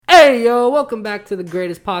Hey, yo, welcome back to the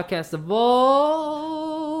greatest podcast of all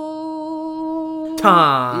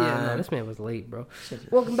time. Yeah, no, this man was late, bro.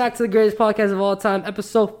 Welcome back to the greatest podcast of all time,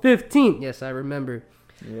 episode 15. Yes, I remember.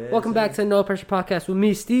 Yes, welcome back to No Pressure Podcast with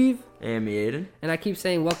me, Steve. And me, Aiden. And I keep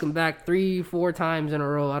saying welcome back 3-4 times in a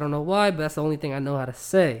row. I don't know why, but that's the only thing I know how to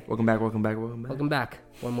say. Welcome back, welcome back, welcome back. Welcome back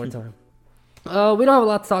one more time. We don't have a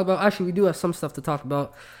lot to talk about. Actually, we do have some stuff to talk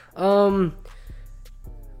about.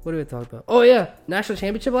 What did we talk about? Oh, yeah. National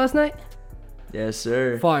championship last night? Yes,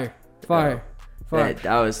 sir. Fire. Fire.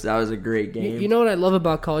 That was a great game. You know what I love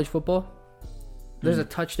about college football? There's a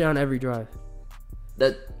touchdown every drive.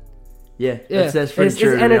 That's pretty it's,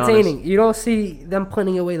 true. It's entertaining. You don't see them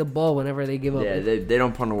punting away the ball whenever they give up. Yeah, they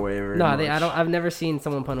don't punt away very much. I've never seen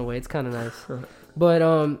someone punt away. It's kind of nice. But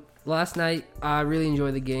last night I really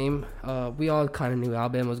enjoyed the game. We all kind of knew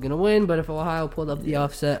Alabama was gonna win, but if Ohio pulled up the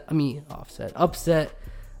upset,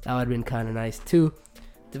 that would have been kind of nice too.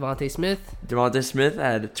 Devontae Smith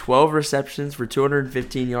had 12 receptions for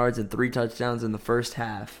 215 yards and 3 touchdowns in the first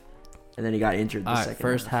half, and then he got injured the second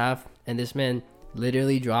first half, and this man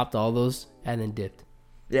literally dropped all those and then dipped.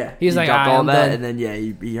 Yeah, he was like, dropped all that, done. and then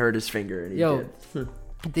he hurt his finger. And he you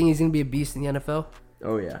think he's gonna be a beast in the NFL?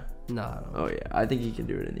 Oh yeah. No. Oh yeah, I think he can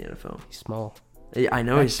do it in the NFL. He's small. I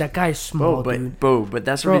know that guy's small, dude. But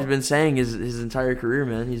that's what he's been saying his entire career,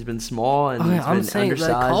 man. He's been small and he's been undersized.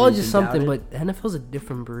 Like, college is something, but NFL's a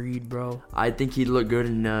different breed, bro. I think he'd look good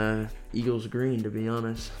in Eagles green, to be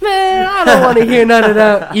honest. Man, I don't want to hear none of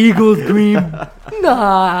that Eagles green.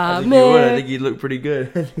 Nah, I think he'd look pretty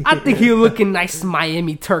good. I think he'd looking nice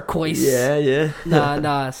Miami turquoise. Yeah.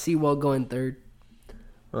 Nah. Sewell going third.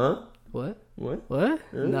 Huh? What? Huh?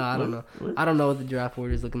 Nah, I don't know. What? I don't know what the draft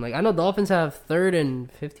order is looking like. I know Dolphins have 3rd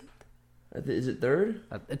and 15th. Is it 3rd?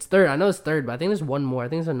 It's 3rd. I know it's 3rd, but I think there's one more. I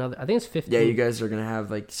think it's another. I think it's 15th. Yeah, you guys are gonna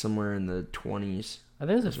have like somewhere in the 20s. I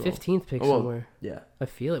think there's a 15th pick somewhere. Yeah, I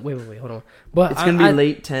feel it. Wait, hold on. But it's gonna be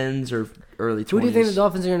late 10s or early 20s. Who do you think the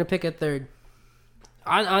Dolphins are gonna pick at 3rd?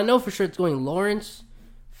 I know for sure it's going Lawrence,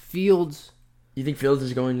 Fields. You think Fields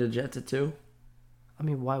is going to Jets at 2? I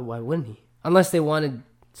mean, why wouldn't he? Unless they wanted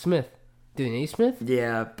Smith. Do they need Smith?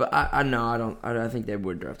 Yeah, but I don't. I think they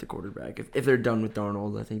would draft a quarterback if they're done with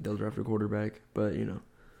Darnold. I think they'll draft a quarterback. But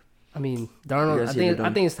I mean, Darnold. I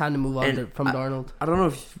think it's time to move on from Darnold. I don't know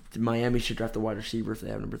if Miami should draft a wide receiver if they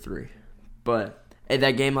have number 3. But hey,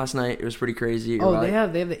 that game last night, it was pretty crazy. They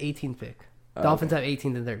have the 18th pick. Dolphins have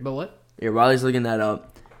 18th and 3rd. But what? Yeah, Riley's looking that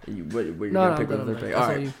up. What you're gonna pick with the 3rd pick? All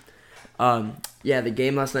right. Yeah, the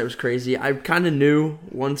game last night was crazy. I kind of knew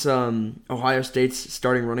once Ohio State's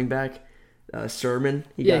starting running back. Sermon,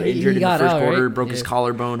 he got injured in the first quarter, broke his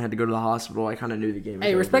collarbone, had to go to the hospital. I kind of knew the game was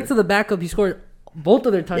over. Respect to the backup, he scored both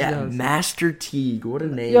of their touchdowns. Yeah, Master Teague, what a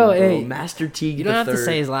name, bro. Hey, Master Teague. You don't have to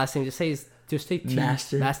say his last name, just say T.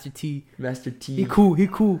 Master T. He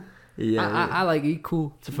cool. Yeah, I like he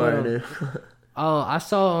cool. It's a fire name. I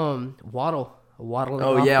saw Waddle.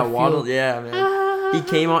 Oh yeah, Waddle. Yeah, man. He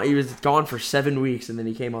came on. He was gone for 7 weeks, and then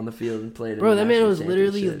he came on the field and played. Bro, that man was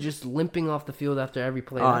literally just limping off the field after every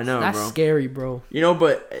play. I know, that's bro. scary, bro.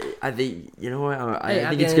 But I think what? I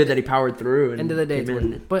think it's good that he powered through. And end of the day,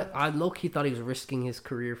 but I low-key thought he was risking his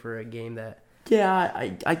career for a game that. Yeah,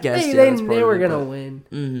 I guess they were gonna win.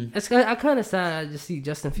 Mm-hmm. I kind of sad. I just see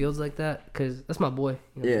Justin Fields like that because that's my boy.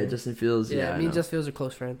 Justin Fields. Yeah, me and Justin Fields are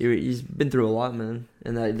close friends. He's been through a lot, man.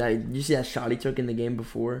 And that you see that shot he took in the game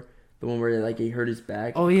before. The one where he hurt his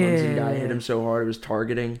back. Oh yeah, Clemson guy hit him so hard it was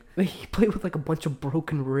targeting. He played with a bunch of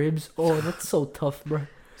broken ribs. Oh, that's so tough, bro.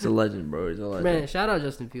 He's a legend, bro. He's a legend. Man, shout out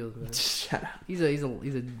Justin Fields, man. Shout out. He's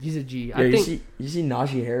a G. Yeah, you see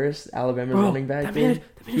Najee Harris, Alabama running back. That man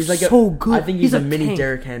he's so good. I think he's a mini tank.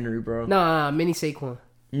 Derrick Henry, bro. Nah, mini Saquon.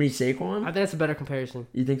 Mini Saquon? I think that's a better comparison.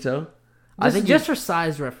 You think so? I think just for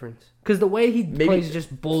size reference, because the way he plays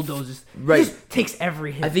just bulldozes. Right. He just takes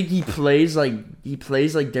every hit. I think he plays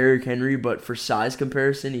like Derrick Henry, but for size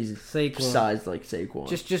comparison, he's sized like Saquon.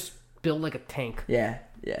 Just built like a tank. Yeah.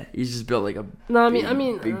 He's just built like a. No,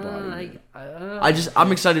 big body.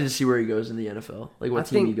 I'm excited to see where he goes in the NFL. Like what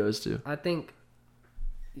team he goes to. I think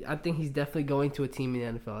he's definitely going to a team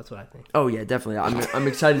in the NFL. That's what I think. Oh yeah, definitely. I'm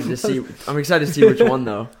excited to see. I'm excited to see which one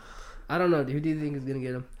though. I don't know. Who do you think is gonna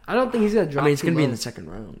get him? I don't think he's gonna drop. It's gonna be in the second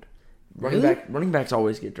round. Running backs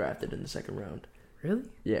always get drafted in the second round. Really?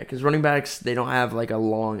 Yeah, because running backs they don't have like a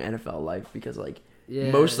long NFL life because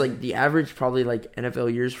most the average probably like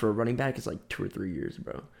NFL years for a running back is like 2 or 3 years,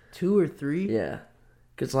 bro. 2 or 3? Yeah.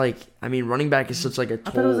 Because running back is such like a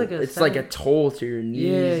toll. It's like a toll to your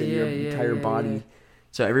knees and your entire body. Yeah.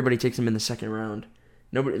 So everybody takes him in the second round.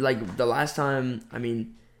 Nobody the last time.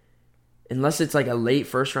 unless it's like a late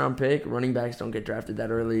first round pick, running backs don't get drafted that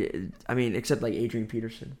early. I mean, except like Adrian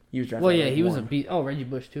Peterson. He was drafted. Well, yeah, he was a beat. Oh, Reggie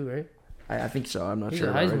Bush too, right? I think so. I'm not He's sure.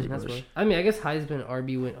 A Heisman, that's Bush. I mean, I guess Heisman,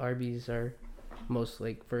 RBs are most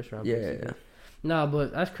like first round picks. Yeah. No,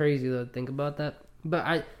 but that's crazy though. Think about that. But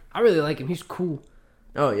I really like him. He's cool.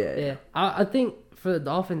 Oh yeah. I think for the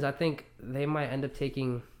Dolphins, I think they might end up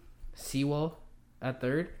taking Sewell at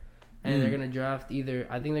third, and they're gonna draft I think they're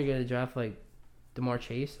gonna draft like Jamar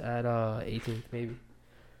Chase at 18th maybe.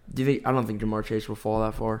 Do you think? I don't think Jamar Chase will fall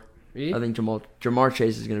that far. Really? I think Jamar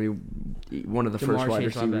Chase is going to be one of the first wide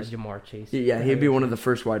receivers. Jamar Chase. Yeah, he'd be one of the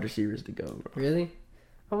first wide receivers to go. Bro. Really?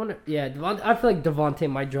 I wonder. Yeah, I feel like Devontae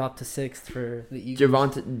might drop to 6th for the Eagles.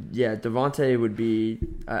 Devontae would be.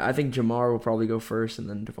 I think Jamar will probably go first, and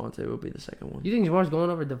then Devontae will be the second one. You think Jamar's going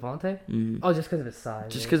over Devontae? Mm-hmm. Oh, just because of his size.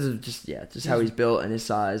 Just because of how he's built and his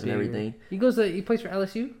size and everything. He plays for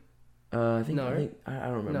LSU. I don't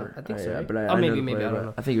remember. No, I think so. Right? But I maybe I don't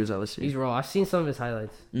know. I think it was LSU. He's raw. I've seen some of his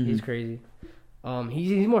highlights. Mm-hmm. He's crazy.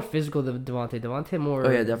 He's more physical than Devontae. Devontae more.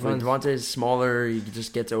 Oh yeah, definitely. Devontae is smaller. He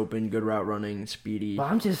just gets open. Good route running, speedy.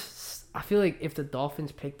 But I feel like if the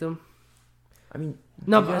Dolphins picked him, I mean,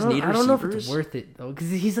 I don't know if it's worth it though, because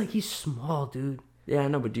he's small, dude. Yeah, I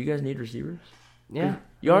know, but do you guys need receivers? Yeah.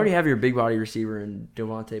 You already have your big body receiver in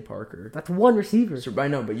Devontae Parker. That's one receiver. So, I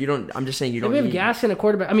know, but you don't. I'm just saying you don't. We have gas and a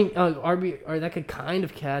quarterback. I mean, RB or that could kind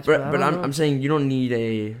of catch. But I'm saying you don't need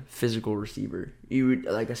a physical receiver. You would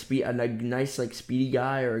like a nice like speedy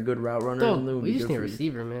guy or a good route runner. No, we just need a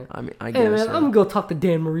receiver, man. I mean, I guess. Hey man, I'm gonna go talk to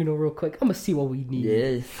Dan Marino real quick. I'm gonna see what we need.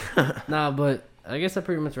 Yeah. Nah, but I guess that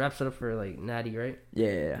pretty much wraps it up for like Natty, right?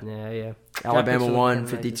 Yeah. Alabama won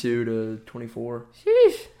 52-24.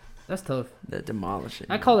 Sheesh. That's tough. They're demolishing.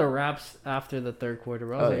 I call it raps after the third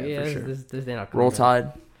quarter. I was for sure. This day not Roll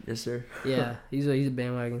Tide. Yes, sir. Yeah, he's a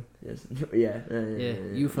bandwagon. Yes. Yeah.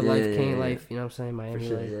 You for life, King life. You know what I'm saying? Miami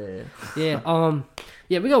sure, life. Yeah.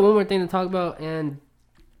 We got one more thing to talk about, and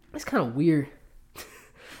it's kind of weird.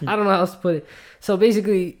 I don't know how else to put it. So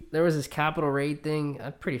basically, there was this capital raid thing.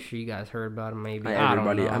 I'm pretty sure you guys heard about it. Maybe I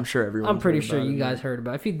don't know. I'm sure everyone. I'm pretty sure you guys heard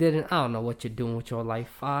about it. If you didn't, I don't know what you're doing with your life.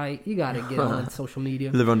 You gotta get on social media.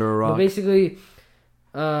 Live under a rock. But basically,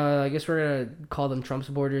 I guess we're gonna call them Trump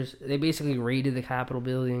supporters. They basically raided the Capitol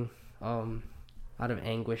building, out of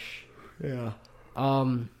anguish. Yeah.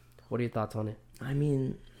 What are your thoughts on it? I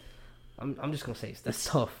mean, I'm just gonna say that's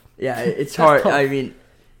tough. Yeah, it's hard. Tough. I mean,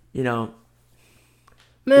 you know.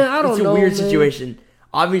 Man, I don't know. It's a weird situation.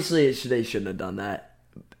 Obviously, they shouldn't have done that.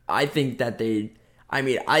 I think that they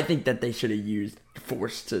should have used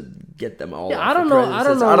force to get them all. Yeah, I don't know. I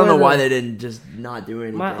don't know why they didn't just not do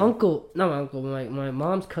anything. My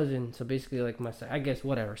mom's cousin. So basically, like I guess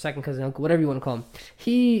whatever, second cousin, uncle, whatever you want to call him.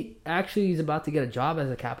 He actually is about to get a job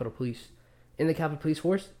as a Capitol Police in the Capitol Police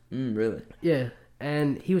Force. Really? Yeah,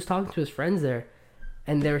 and he was talking to his friends there,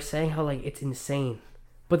 and they were saying how like it's insane.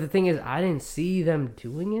 But the thing is, I didn't see them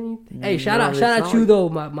doing anything. Hey, shout out you though,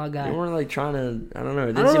 my guy. They weren't like trying to. I don't know.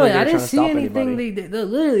 I didn't see anything.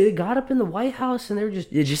 They got up in the White House and they were just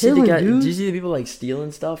chilling, did you see the people like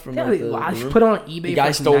stealing stuff from like the I room? Put on eBay. The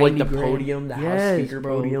guy stole like the podium, the House Speaker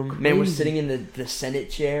podium. Crazy. Man was sitting in the Senate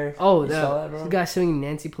chair. Oh, the guy sitting in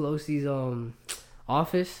Nancy Pelosi's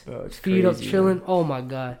office, feet up, chilling. Man. Oh my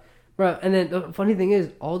god, bro! And then the funny thing is,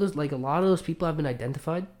 all those a lot of those people have been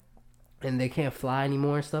identified. And they can't fly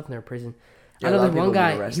anymore and stuff, and they're in prison. Yeah, I know there's one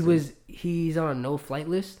guy, he's on a no-flight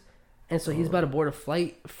list, and so he's about to board a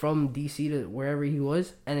flight from D.C. to wherever he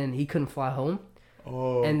was, and then he couldn't fly home.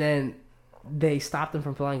 Oh. And then they stopped him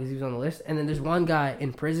from flying because he was on the list. And then there's one guy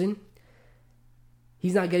in prison,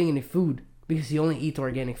 he's not getting any food because he only eats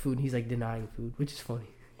organic food, and he's denying food, which is funny.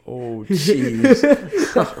 Oh,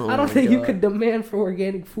 jeez. I don't think you could demand for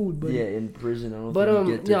organic food, but yeah, in prison, I don't think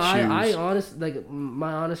you get to choose. I honestly,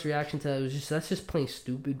 my honest reaction to that was that's just plain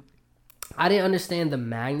stupid. I didn't understand the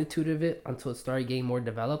magnitude of it until it started getting more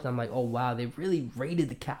developed. I'm like, oh wow, they really raided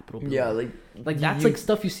the Capitol building. Yeah, that's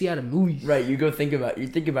stuff you see out of movies. Right, you think about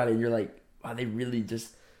it, and you're like, wow, they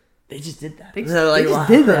just did that. They just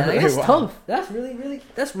did that. That's tough. That's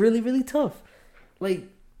really tough.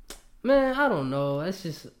 Man, I don't know. That's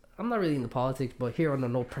just I'm not really into politics, but here on the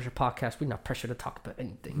No Pressure podcast, we're not pressured to talk about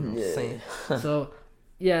anything. You know what I'm saying? So,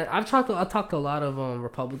 yeah, I talked to a lot of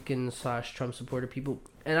Republican/Trump supporter people,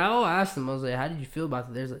 and I all asked them. I was like, "How did you feel about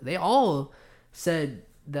it?" They all said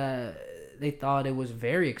that they thought it was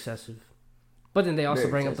very excessive, but then they also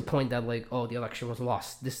bring up the point that the election was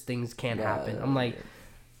lost. These things can't happen. I'm like,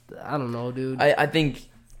 I don't know, dude. I think.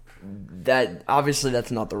 That obviously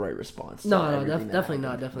that's not the right response. No, definitely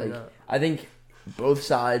not. I think both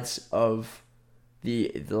sides of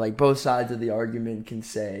both sides of the argument can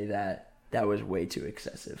say that that was way too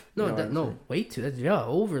excessive. No, way too. That's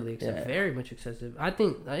overly excessive. Yeah. Very much excessive. I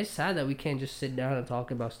think it's sad that we can't just sit down and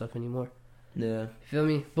talk about stuff anymore. Yeah. You feel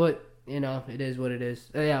me? But it is what it is.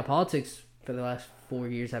 Yeah, politics for the last 4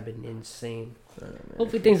 years have been insane.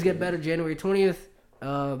 Hopefully things get better January 20th.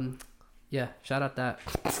 Yeah, shout out that.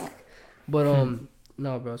 But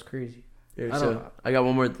no, bro, it's crazy. I got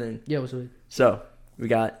one more thing. Yeah, what's up? So we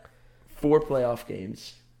got 4 playoff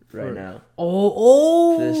games right now.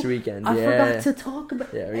 Oh, for this weekend. I forgot to talk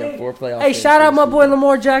about. Yeah, we got 4 playoff. Hey, shout out my boy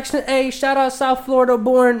Lamar Jackson. Hey, shout out South Florida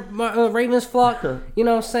born Ravens flock. You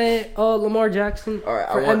know what I'm saying? Lamar Jackson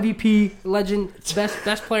for MVP, legend,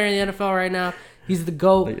 best player in the NFL right now. He's the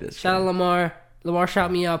GOAT. Shout out Lamar. Lamar,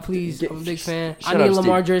 shout me out, please. I'm a big fan. I need a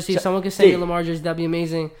Lamar jersey. If someone can send me a Lamar jersey, that'd be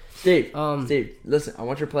amazing. Steve, listen, I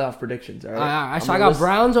want your playoff predictions, all right? I got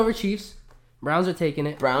Browns over Chiefs. Browns are taking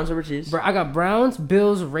it. Browns over Chiefs. I got Browns,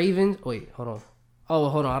 Bills, Ravens. Wait, hold on. Oh,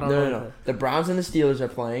 hold on. I don't know. No. The Browns and the Steelers are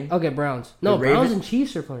playing. Okay, Browns. No, Browns and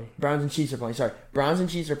Chiefs are playing. Browns and Chiefs are playing. Sorry. Browns and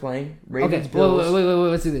Chiefs are playing. Ravens, Bills. Wait.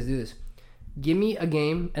 Let's do this. Give me a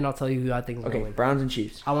game, and I'll tell you who I think is going to win. Browns and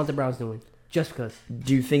Chiefs. I want the Browns to win. Just because.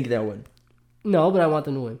 Do you think they'll win? No, but I want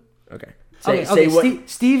them to win. Okay. Say what?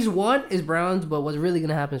 Steve's one is Browns, but what's really going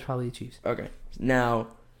to happen is probably the Chiefs. Okay. Now,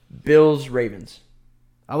 Bills, Ravens.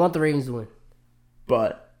 I want the Ravens to win.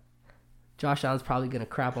 But Josh Allen's probably going to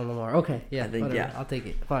crap on Lamar. Okay, yeah. I'll take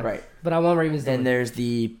it. Fine. Right. But I want Ravens to win. Then there's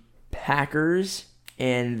the Packers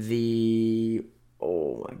and the...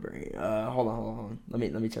 Oh, my brain. Hold on. Let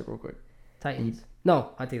me check real quick. Titans.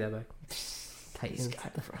 No, I take that back. Titans.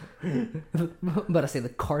 But I say the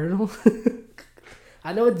Cardinals.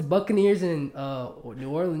 I know it's Buccaneers and New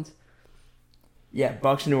Orleans. Yeah,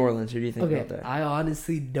 Bucs New Orleans. Who do you think about that? I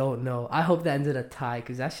honestly don't know. I hope that ends in a tie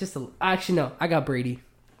because that's just a. Actually, no. I got Brady.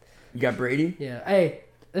 You got Brady? Yeah. Hey,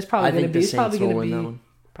 it's probably gonna be. It's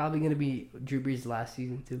probably gonna be Drew Brees' last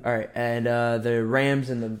season too. All right, and the Rams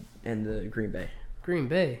and the Green Bay. Green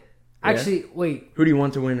Bay. Yeah? Actually, wait. Who do you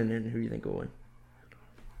want to win, and who do you think will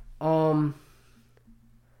win?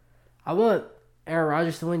 I want Aaron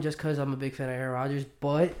Rodgers to win just because I'm a big fan of Aaron Rodgers,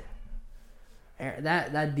 but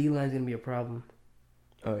that D-line's going to be a problem.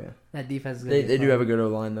 Oh, yeah. That defense is going to be a problem. They do have a good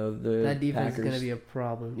O-line, though. That defense is going to be a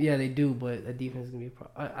problem. Yeah, they do, but that defense is going to be a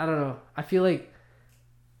problem. I don't know. I feel like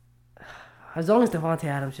as long as Devontae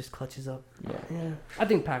Adams just clutches up. Yeah. I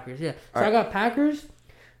think Packers, yeah. So I got Packers,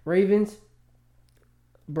 Ravens,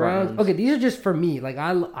 Browns. Okay, these are just for me. Like,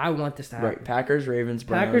 I want this to happen. Right, Packers, Ravens,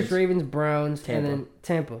 Browns, and then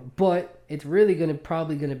Tampa. But it's really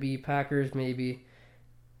probably gonna be Packers, maybe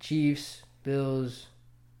Chiefs, Bills,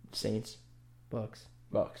 Saints, Bucks.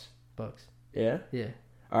 Yeah? Yeah.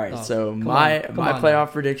 All right, so my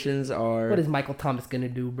playoff predictions are... What is Michael Thomas gonna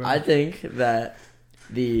do, bro? I think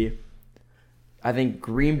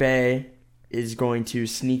Green Bay is going to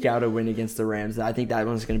sneak out a win against the Rams. I think that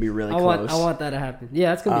one's going to be really close. I want that to happen.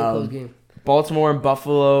 Yeah, it's going to be a close game. Baltimore and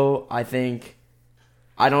Buffalo, I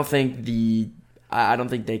don't think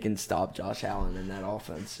they can stop Josh Allen in that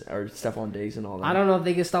offense or Stephon Diggs and all that. I don't know if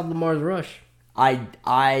they can stop Lamar's rush.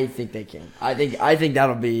 I think they can. I think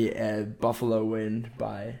that'll be a Buffalo win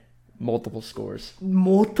by multiple scores.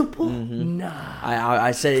 Multiple? Mm-hmm. Nah.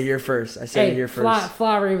 I said it here first.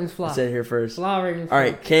 Fly Ravens fly. I said it here first. Fly Ravens fly. All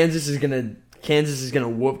right, Kansas is gonna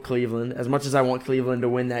whoop Cleveland. As much as I want Cleveland to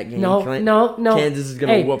win that game, no. Kansas is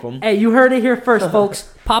gonna whoop them. Hey, you heard it here first,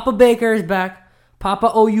 folks. Papa Baker is back.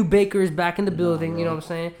 Papa OU Baker is back in the building. You know what I'm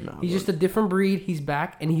saying? He's just a different breed. He's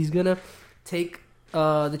back, and he's gonna take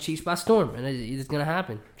the Chiefs by storm, and it's gonna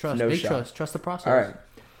happen. Trust the process. All right,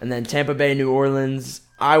 and then Tampa Bay, New Orleans.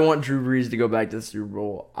 I want Drew Brees to go back to the Super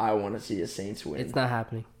Bowl. I want to see the Saints win. It's not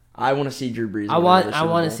happening. I want to see Drew Brees. I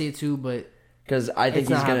want to see it too, but because I think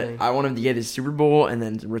he's gonna. I want him to get his Super Bowl and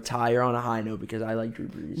then retire on a high note because I like Drew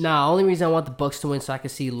Brees. Nah, only reason I want the Bucs to win so I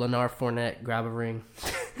can see Leonard Fournette grab a ring.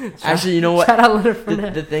 Actually, you know what? Shout out Leonard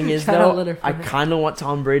Fournette. The thing is, though, I kind of want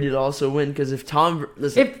Tom Brady to also win because if Tom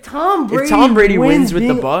Brady wins with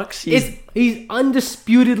the Bucs, he's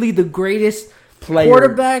undisputedly the greatest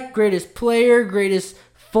quarterback, greatest player, greatest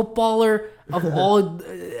footballer of all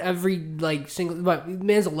every single. But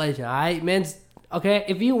man's a legend. All right, man's okay.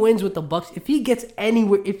 If he wins with the Bucs, if he gets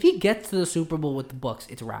anywhere, if he gets to the Super Bowl with the Bucs,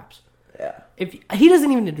 it's wraps. Yeah. If he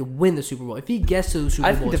doesn't even need to win the Super Bowl, if he gets to the Super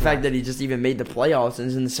Bowl, I think the fact that he just even made the playoffs and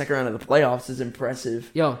is in the second round of the playoffs is impressive.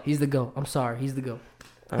 Yo, he's the GOAT. I'm sorry, he's the GOAT.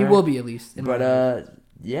 He will be at least. But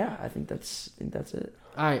yeah, I think that's it.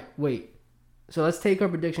 All right, wait. So let's take our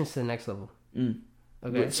predictions to the next level.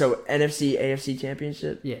 Okay. So NFC, AFC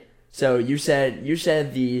championship. Yeah. So you said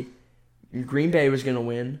the Green Bay was gonna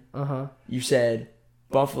win. Uh huh. You said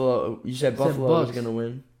Buffalo. You said Buffalo was gonna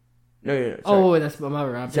win. No. Sorry. Oh, that's my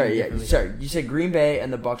rap. Sorry. You said Green Bay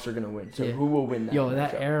and the Bucs are gonna win. So who will win that?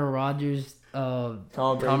 That Aaron Rodgers,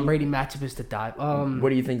 Tom Brady matchup is to die. What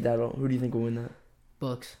do you think Who do you think will win that?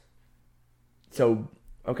 Bucs. So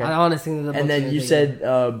okay. I honestly think the Bucs. And then you said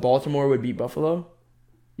Baltimore would beat Buffalo.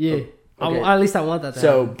 Yeah. Okay. At least I want that.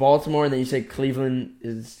 So Baltimore, and then you said Cleveland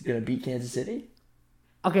is gonna beat Kansas City.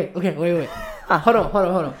 Okay. Wait. Hold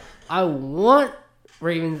on. I want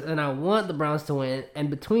Ravens and I want the Browns to win, and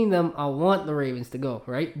between them, I want the Ravens to go,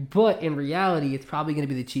 right? But in reality, it's probably going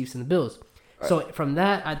to be the Chiefs and the Bills. Right. So from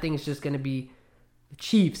that, I think it's just going to be the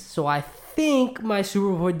Chiefs. So I think my Super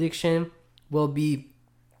Bowl prediction will be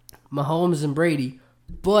Mahomes and Brady,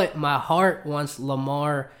 but my heart wants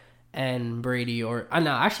Lamar and Brady, I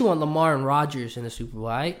actually want Lamar and Rodgers in the Super Bowl,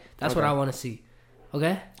 right? That's what I want to see.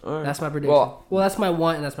 Okay? Right. That's my prediction. Well, that's my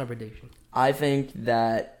want, and that's my prediction. I think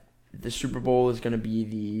that the Super Bowl is going to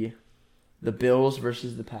be the Bills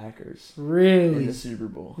versus the Packers. Really? In the Super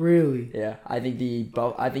Bowl. Really? Yeah, I think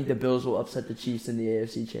the Bills will upset the Chiefs in the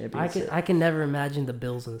AFC Championship. I can never imagine the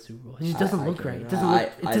Bills in the Super Bowl. It just doesn't look right. It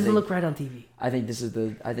doesn't look right on TV. I think this is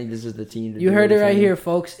the team. You heard it right here,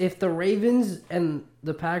 folks. If the Ravens and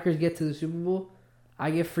the Packers get to the Super Bowl,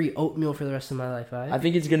 I get free oatmeal for the rest of my life. Right? I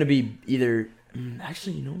think it's going to be either.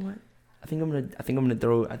 Actually, you know what? I think I'm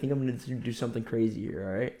gonna do something crazy here.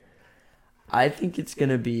 All right. I think it's going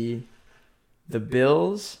to be the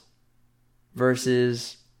Bills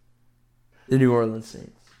versus the New Orleans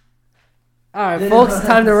Saints. All right, folks,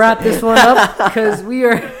 time to wrap this one up because we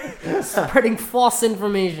are spreading false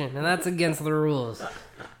information, and that's against the rules.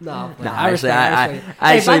 No, actually,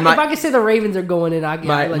 if I could say the Ravens are going in,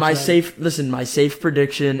 my safe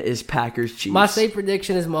prediction is Packers Chiefs. My safe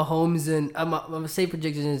prediction is Mahomes and my safe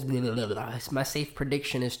prediction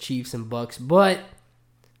is Chiefs and Bucks, but.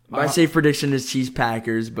 My safe prediction is Chiefs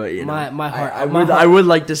Packers, but my heart. I would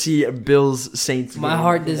like to see Bills Saints. My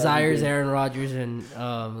heart desires Aaron Rodgers and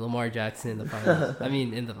Lamar Jackson in the finals. I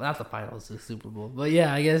mean, not the finals, the Super Bowl. But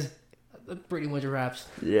yeah, I guess that pretty much wraps.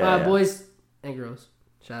 Yeah, boys and girls.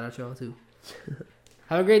 Shout out y'all too.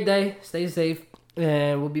 Have a great day. Stay safe,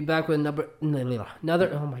 and we'll be back with another.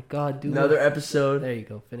 Oh my God, dude! Another episode. There you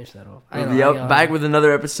go. Finish that off. Back with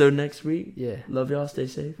another episode next week. Yeah. Love y'all. Stay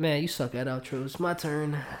safe. Man, you suck at outros. My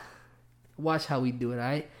turn. Watch how we do it,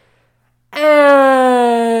 alright?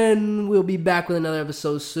 And we'll be back with another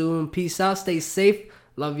episode soon. Peace out. Stay safe.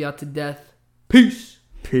 Love y'all to death. Peace.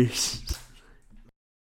 Peace.